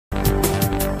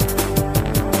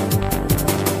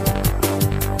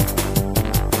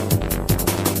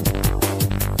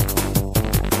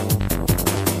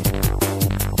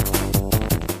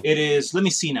It is, let me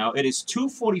see now, it is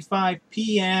 2:45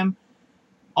 p.m.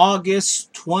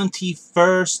 August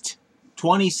 21st,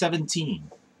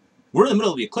 2017. We're in the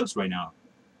middle of the eclipse right now.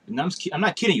 And I'm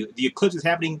not kidding you. The eclipse is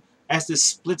happening at this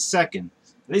split second.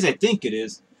 At least I think it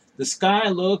is. The sky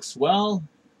looks, well,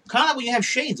 kind of like when you have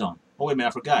shades on. Oh, wait a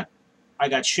minute, I forgot. I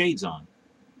got shades on.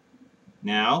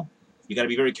 Now, you got to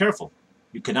be very careful.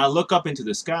 You cannot look up into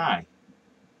the sky.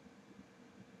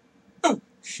 Oh,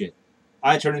 shit.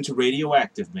 I turned into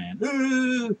radioactive, man.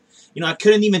 You know, I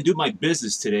couldn't even do my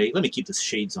business today. Let me keep the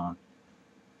shades on.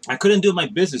 I couldn't do my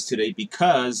business today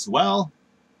because, well,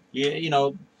 you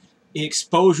know,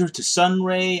 exposure to sun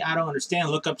ray, I don't understand.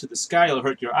 Look up to the sky, it'll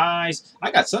hurt your eyes.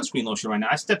 I got sunscreen lotion right now.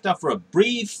 I stepped out for a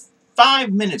brief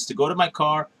 5 minutes to go to my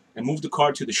car and move the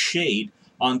car to the shade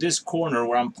on this corner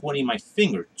where I'm pointing my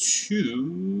finger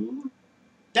to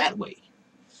that way.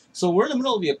 So we're in the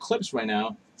middle of the eclipse right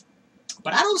now.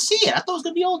 But I don't see it. I thought it was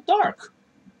going to be all dark.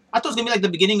 I thought it was going to be like the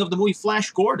beginning of the movie Flash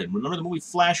Gordon. Remember the movie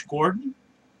Flash Gordon?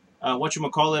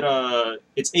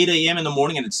 It's 8 a.m. in the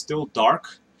morning and it's still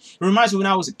dark. It reminds me when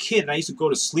I was a kid and I used to go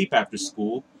to sleep after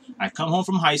school. I'd come home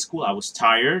from high school. I was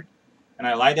tired. And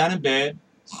I lie down in bed,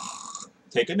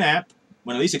 take a nap.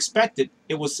 When I least expected,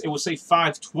 it would say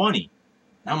 5:20.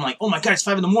 And I'm like, oh my God, it's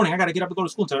 5 in the morning. I got to get up and go to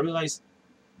school. Until I realized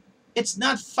it's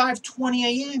not 5:20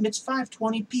 a.m. It's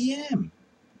 5:20 p.m.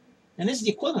 And this is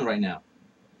the equivalent right now.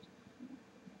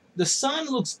 The sun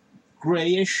looks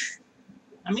grayish.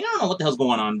 I mean, I don't know what the hell's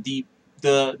going on. The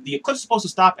eclipse is supposed to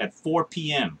stop at 4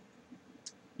 p.m.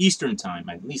 Eastern time,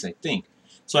 at least I think.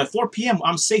 So at 4 p.m.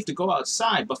 I'm safe to go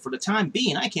outside, but for the time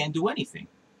being, I can't do anything.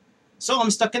 So I'm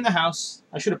stuck in the house.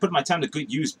 I should have put my time to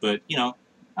good use, but, you know,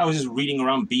 I was just reading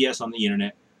around BS on the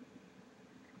internet.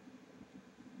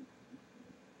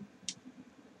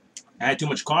 I had too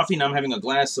much coffee, now I'm having a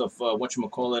glass of,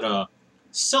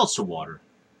 seltzer water.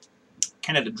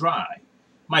 Canada Dry.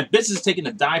 My business is taking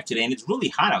a dive today, and it's really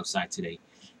hot outside today.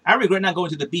 I regret not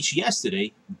going to the beach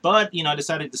yesterday, but, you know, I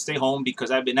decided to stay home because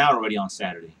I've been out already on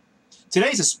Saturday.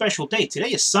 Today's a special day. Today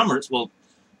is SummerSlam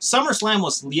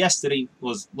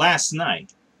was last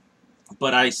night,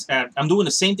 but I'm doing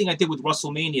the same thing I did with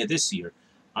WrestleMania this year.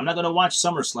 I'm not going to watch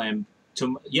SummerSlam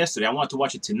yesterday. I want to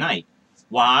watch it tonight.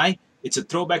 Why? It's a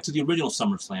throwback to the original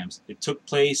SummerSlams. It took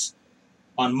place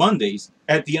on Mondays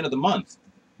at the end of the month.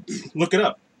 Look it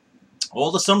up. All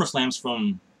the SummerSlams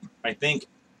from, I think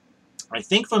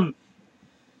from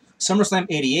SummerSlam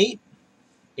 88,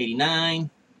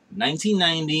 89,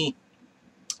 1990,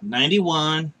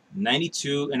 91,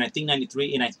 92, and I think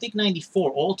 93, and I think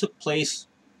 94 all took place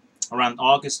around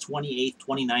August 28th,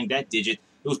 29th, that digit.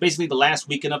 It was basically the last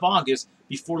weekend of August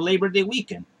before Labor Day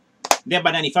weekend. Then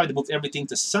by 95, they moved everything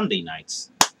to Sunday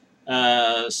nights.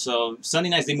 So Sunday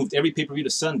nights, they moved every pay-per-view to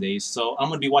Sundays, so I'm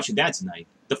going to be watching that tonight.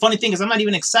 The funny thing is I'm not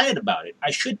even excited about it. I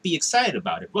should be excited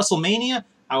about it. WrestleMania,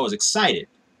 I was excited.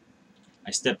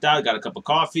 I stepped out, got a cup of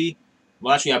coffee.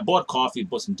 Well, actually, I bought coffee,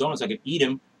 bought some donuts. I could eat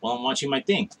them while I'm watching my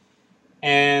thing.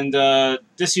 And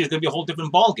this year's going to be a whole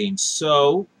different ballgame.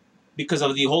 So, because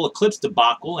of the whole eclipse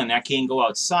debacle, and I can't go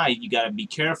outside, you got to be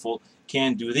careful.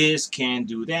 Can't do this, can't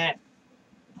do that.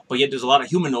 But yet there's a lot of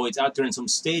humanoids out there in some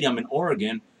stadium in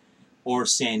Oregon or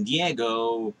San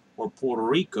Diego or Puerto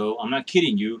Rico. I'm not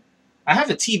kidding you. I have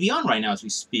the TV on right now as we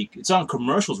speak. It's on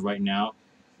commercials right now.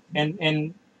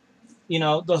 And you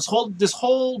know, this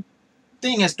whole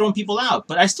thing has thrown people out.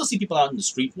 But I still see people out in the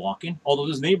street walking. Although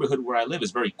this neighborhood where I live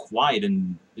is very quiet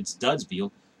and it's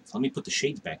Dudsville. So let me put the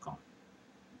shades back on.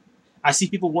 I see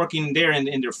people working there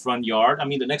in their front yard. I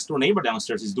mean, the next door neighbor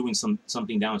downstairs is doing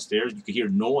something downstairs. You can hear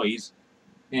noise.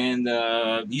 And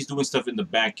he's doing stuff in the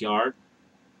backyard.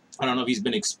 I don't know if he's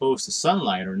been exposed to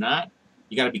sunlight or not.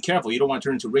 You got to be careful. You don't want to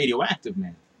turn into radioactive,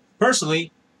 man.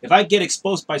 Personally, if I get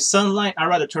exposed by sunlight, I'd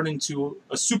rather turn into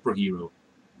a superhero.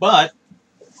 But,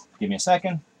 give me a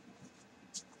second.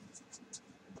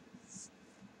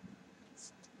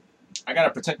 I got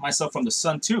to protect myself from the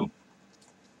sun, too.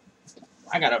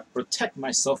 I got to protect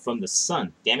myself from the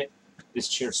sun. Damn it. This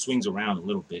chair swings around a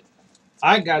little bit.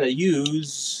 I got to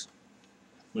use...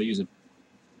 I'm going to use it.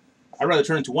 I'd rather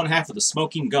turn into one half of the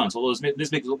Smoking Guns, although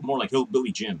this makes it look more like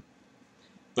Hillbilly Jim.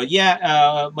 But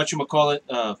yeah,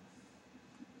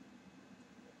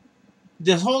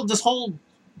 this whole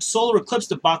solar eclipse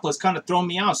debacle has kind of thrown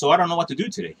me out, so I don't know what to do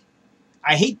today.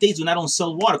 I hate days when I don't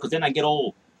sell water, because then I get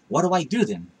all, what do I do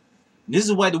then? And this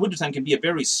is why the wintertime can be a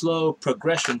very slow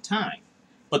progression time.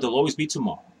 But there'll always be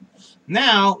tomorrow.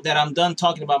 Now that I'm done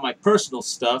talking about my personal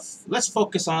stuff, let's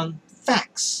focus on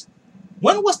facts.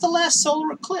 When was the last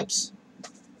solar eclipse?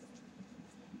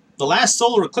 The last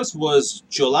solar eclipse was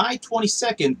July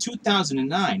 22nd,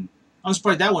 2009. I'm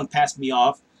surprised that one passed me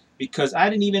off. because I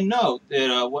didn't even know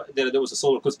that there was a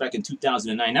solar eclipse back in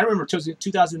 2009. I remember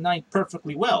 2009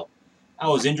 perfectly well. I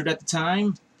was injured at the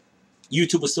time.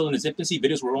 YouTube was still in its infancy.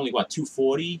 Videos were only, what,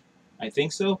 240? I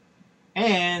think so.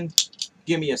 And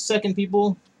give me a second,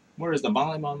 people. Where is the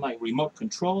volume on my remote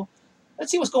control?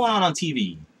 Let's see what's going on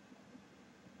TV.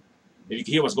 If you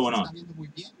can hear what's going on.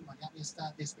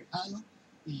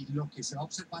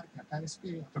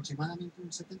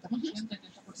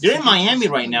 They're in Miami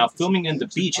right now, filming in the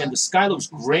beach, and the sky looks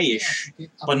grayish,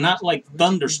 but not like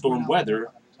thunderstorm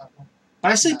weather.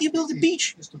 But I see people at the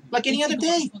beach like any other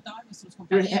day.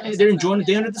 They're enjoying the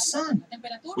day under the sun,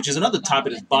 which is another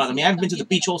topic that's bothering me. I haven't been to the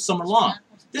beach all summer long.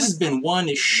 This has been one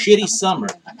shitty summer,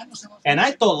 and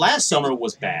I thought last summer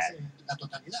was bad.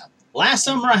 Last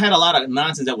summer I had a lot of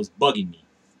nonsense that was bugging me.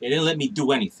 They didn't let me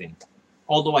do anything,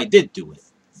 although I did do it.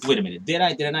 Wait a minute, did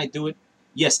I? Didn't I do it?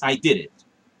 Yes, I did it.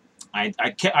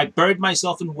 I buried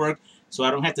myself in work so I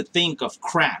don't have to think of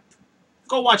crap.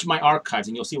 Go watch my archives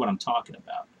and you'll see what I'm talking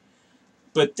about.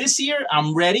 But this year,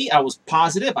 I'm ready. I was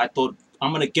positive. I thought,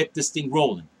 I'm going to get this thing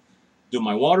rolling. Do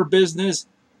my water business,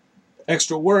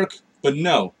 extra work, but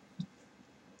no.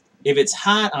 If it's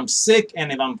hot, I'm sick,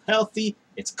 and if I'm healthy,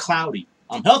 it's cloudy.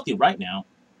 I'm healthy right now.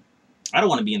 I don't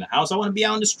want to be in the house. I want to be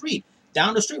out on the street.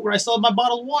 Down the street where I still have my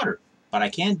bottle of water. But I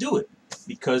can't do it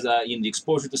because the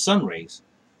exposure to sun rays.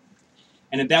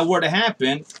 And if that were to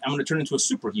happen, I'm going to turn into a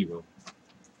superhero.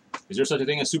 Is there such a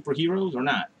thing as superheroes or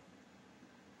not?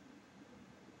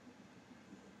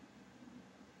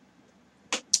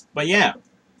 But yeah,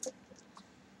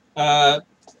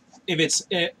 if it's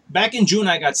back in June,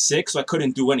 I got sick, so I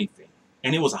couldn't do anything,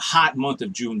 and it was a hot month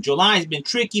of June. July has been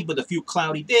tricky, with a few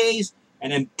cloudy days,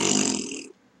 and then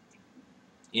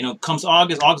comes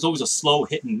August. August is always a slow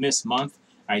hit and miss month.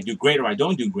 I do great or I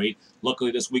don't do great.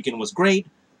 Luckily, this weekend was great,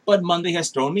 but Monday has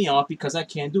thrown me off because I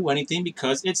can't do anything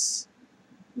because it's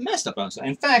messed up outside.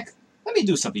 In fact, let me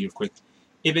do something real quick.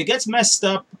 If it gets messed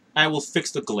up, I will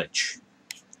fix the glitch.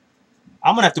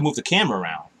 I'm going to have to move the camera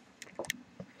around.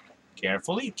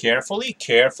 Carefully, carefully,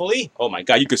 carefully. Oh my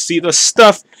God, you can see the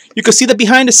stuff. You can see the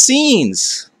behind the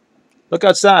scenes. Look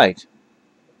outside.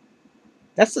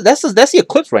 That's the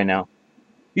eclipse right now.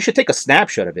 You should take a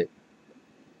snapshot of it.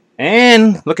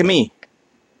 And look at me.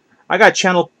 I got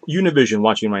channel Univision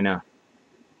watching right now.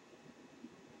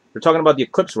 We're talking about the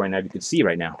eclipse right now, you can see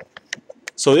right now.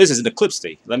 So this is an eclipse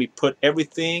day. Let me put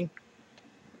everything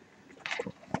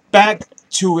back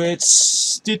to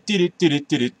its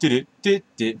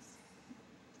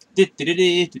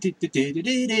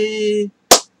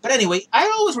but anyway,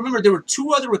 I always remember there were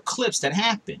two other eclipses that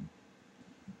happened.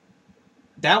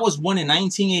 That was one in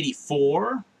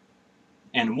 1984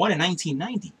 and one in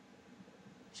 1990.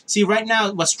 See, right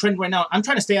now, what's trending right now, I'm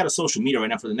trying to stay out of social media right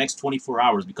now for the next 24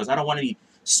 hours because I don't want any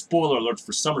spoiler alerts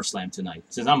for SummerSlam tonight,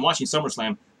 since I'm watching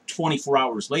SummerSlam 24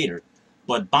 hours later.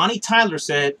 But Bonnie Tyler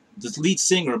said, the lead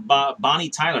singer, Bonnie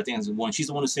Tyler, I think is the one. She's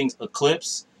the one who sings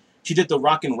Eclipse. She did the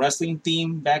rock and wrestling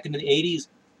theme back in the 80s.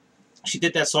 She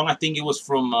did that song, I think it was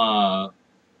from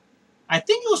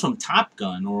Top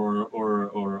Gun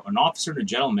or An Officer and a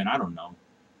Gentleman, I don't know.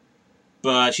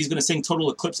 But she's going to sing Total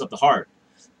Eclipse of the Heart.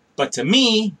 But to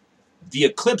me, the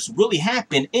eclipse really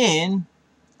happened in,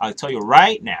 I'll tell you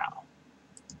right now.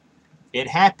 It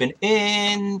happened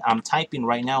in, I'm typing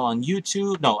right now on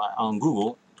YouTube, no, on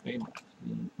Google. It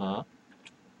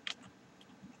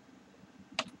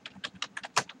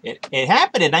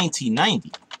happened in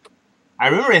 1990. I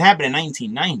remember it happened in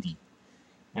 1990.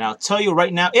 And I'll tell you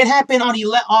right now, it happened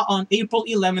on April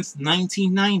 11th,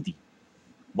 1990.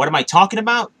 What am I talking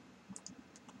about?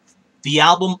 The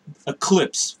album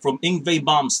Eclipse from Yngwie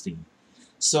Malmsteen.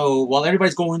 So while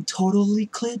everybody's going, Total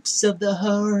Eclipse of the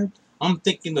Heart, I'm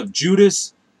thinking of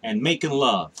Judas and Making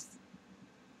Love.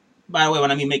 By the way,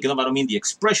 when I mean making love, I don't mean the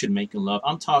expression making love.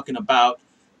 I'm talking about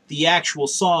the actual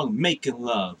song Making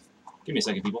Love. Give me a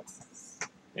second, people.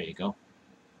 There you go.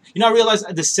 You know, I realize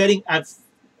the setting,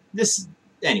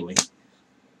 anyway.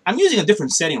 I'm using a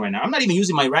different setting right now. I'm not even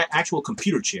using my actual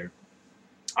computer chair.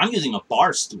 I'm using a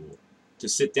bar stool to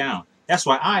sit down. That's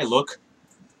why I look.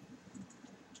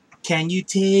 Can you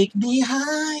take me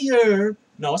higher?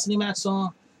 No, what's the name of that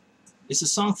song? It's a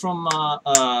song from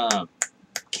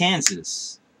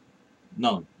Kansas.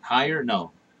 No, Higher?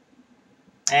 No.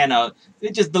 And the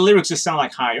lyrics just sound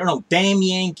like Higher. No, Damn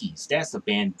Yankees. That's the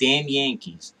band, Damn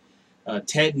Yankees.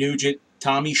 Ted Nugent,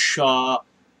 Tommy Shaw,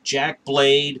 Jack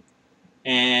Blade,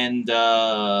 and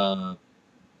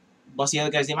what's the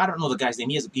other guy's name? I don't know the guy's name.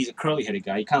 He's a curly-headed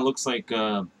guy. He kind of looks like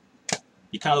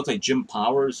Jim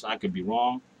Powers. I could be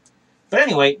wrong. But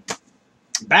anyway,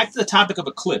 back to the topic of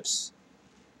Eclipse.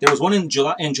 There was one in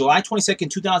July 22nd,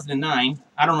 2009.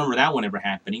 I don't remember that one ever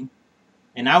happening.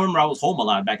 And I remember I was home a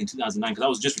lot back in 2009 because I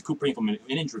was just recuperating from an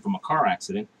injury from a car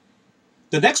accident.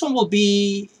 The next one will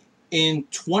be in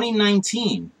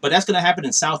 2019, but that's going to happen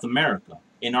in South America,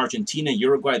 in Argentina,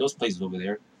 Uruguay, those places over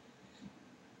there.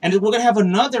 And we're going to have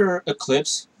another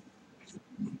eclipse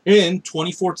in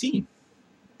 2014.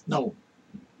 No.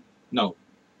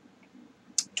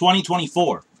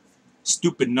 2024.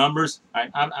 Stupid numbers.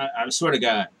 I swear to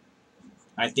God.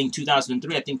 I think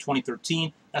 2003, I think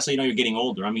 2013. That's how you know you're getting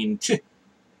older. I mean,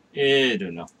 I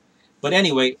don't know. But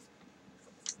anyway,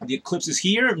 the eclipse is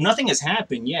here. Nothing has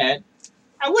happened yet.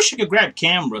 I wish I could grab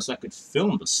camera so I could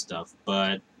film the stuff,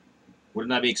 but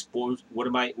wouldn't I be exposed?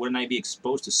 Wouldn't I be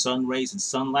exposed to sun rays and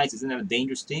sunlight? Isn't that a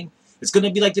dangerous thing? It's going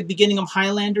to be like the beginning of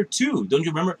Highlander 2. Don't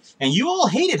you remember? And you all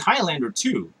hated Highlander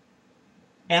 2.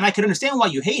 And I can understand why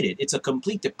you hate it. It's a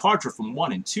complete departure from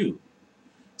 1 and 2.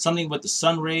 Something with the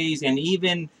sun rays, and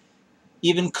even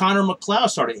Connor McLeod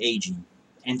started aging.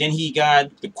 And then he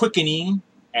got the quickening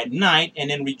at night and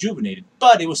then rejuvenated.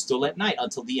 But it was still at night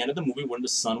until the end of the movie when the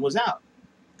sun was out.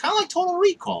 Kind of like Total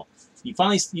Recall. You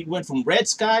went from red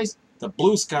skies to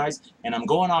blue skies, and I'm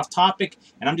going off topic,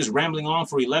 and I'm just rambling on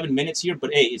for 11 minutes here,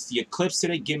 but hey, it's the eclipse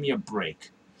today, give me a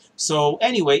break. So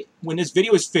anyway, when this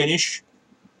video is finished,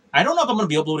 I don't know if I'm going to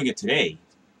be uploading it today.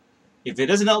 If it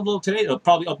doesn't upload today, it'll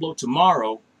probably upload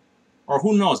tomorrow, or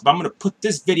who knows, but I'm going to put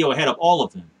this video ahead of all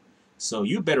of them. So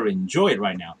you better enjoy it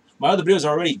right now. My other videos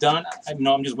are already done.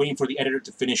 I'm just waiting for the editor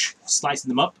to finish slicing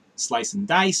them up, slice and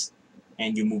dice,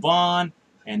 and you move on.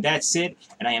 And that's it.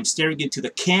 And I am staring into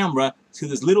the camera to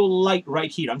this little light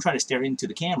right here. I'm trying to stare into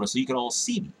the camera so you can all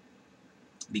see me.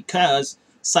 Because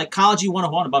Psychology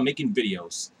 101 about making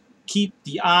videos. Keep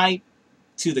the eye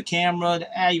to the camera.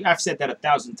 I've said that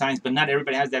 1,000 times, but not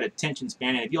everybody has that attention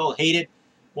span. And if you all hate it,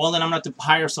 well, then I'm going to have to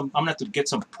hire some. I'm going to have to get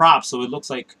some props so it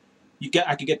looks like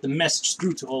I could get the message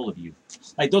through to all of you.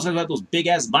 Like those have those big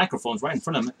ass microphones right in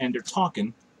front of them, and they're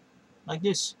talking like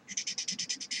this.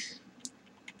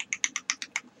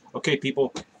 Okay,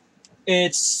 people,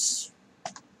 it's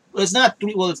not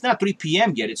 3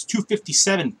 p.m. yet. It's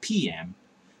 2:57 p.m.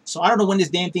 So I don't know when this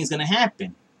damn thing's gonna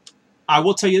happen. I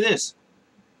will tell you this.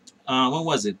 When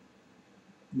was it?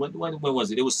 When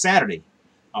was it? It was Saturday.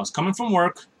 I was coming from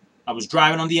work. I was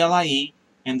driving on the LIE,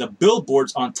 and the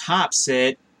billboards on top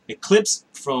said, "Eclipse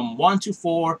from 1 to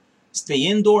 4. Stay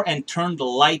indoor and turn the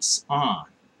lights on."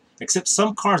 Except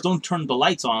some cars don't turn the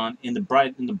lights on in the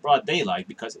broad daylight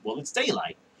because, well, it's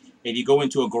daylight. If you go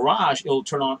into a garage, it'll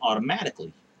turn on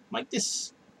automatically, like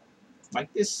this,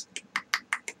 like this.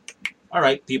 All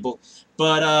right, people,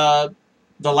 but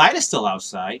the light is still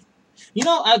outside. You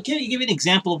know, I'll give you an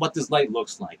example of what this light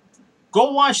looks like.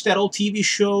 Go watch that old TV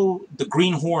show, The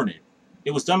Green Hornet.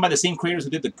 It was done by the same creators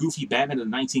who did the Goofy Batman in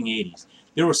the 1980s.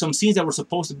 There were some scenes that were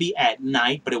supposed to be at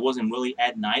night, but it wasn't really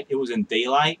at night. It was in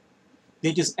daylight.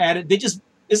 It's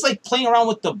like playing around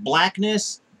with the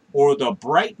blackness or the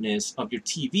brightness of your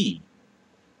TV.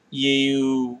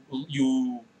 You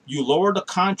lower the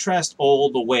contrast all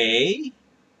the way.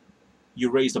 You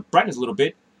raise the brightness a little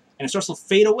bit, and it starts to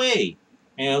fade away.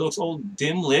 And it looks all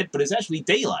dim lit, but it's actually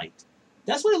daylight.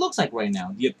 That's what it looks like right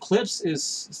now. The eclipse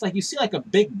it's like you see like a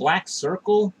big black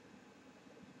circle,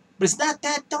 but it's not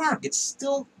that dark. It's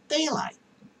still daylight.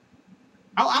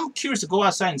 I'm curious to go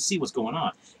outside and see what's going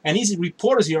on. And these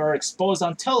reporters here are exposed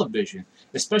on television,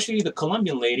 especially the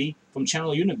Colombian lady from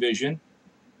Channel Univision.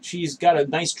 She's got a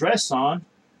nice dress on.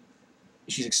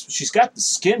 She's got the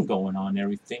skin going on and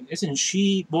everything. Isn't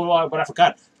she? But I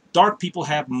forgot. Dark people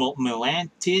have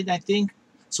melantid, I think.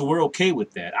 So we're okay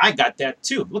with that. I got that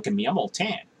too. Look at me. I'm all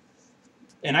tan.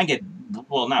 And I get,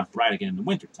 well, not bright again in the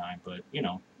wintertime, but, you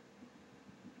know.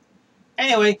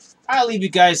 Anyway, I'll leave you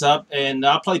guys up, and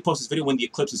I'll probably post this video when the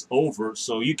eclipse is over,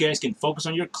 so you guys can focus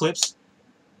on your eclipse.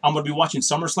 I'm going to be watching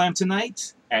SummerSlam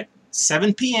tonight at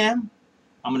 7 p.m.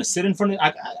 I'm going to sit in front of...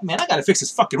 Man, I got to fix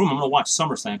this fucking room. I'm going to watch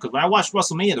SummerSlam, because when I watched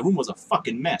WrestleMania, the room was a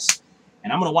fucking mess.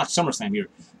 And I'm going to watch SummerSlam here.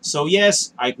 So,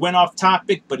 yes, I went off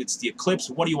topic, but it's the eclipse.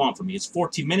 What do you want from me? It's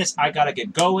 14 minutes. I got to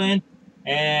get going,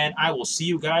 and I will see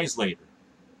you guys later.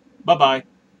 Bye-bye.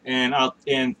 And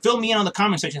fill me in on the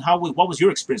comment section. What was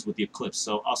your experience with the eclipse?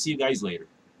 So I'll see you guys later.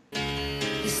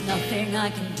 There's nothing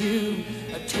I can do.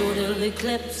 A total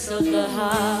eclipse of the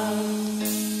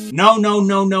heart. No,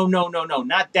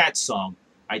 not that song.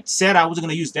 I said I wasn't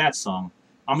going to use that song.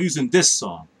 I'm using this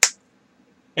song.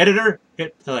 Editor,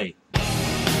 hit play.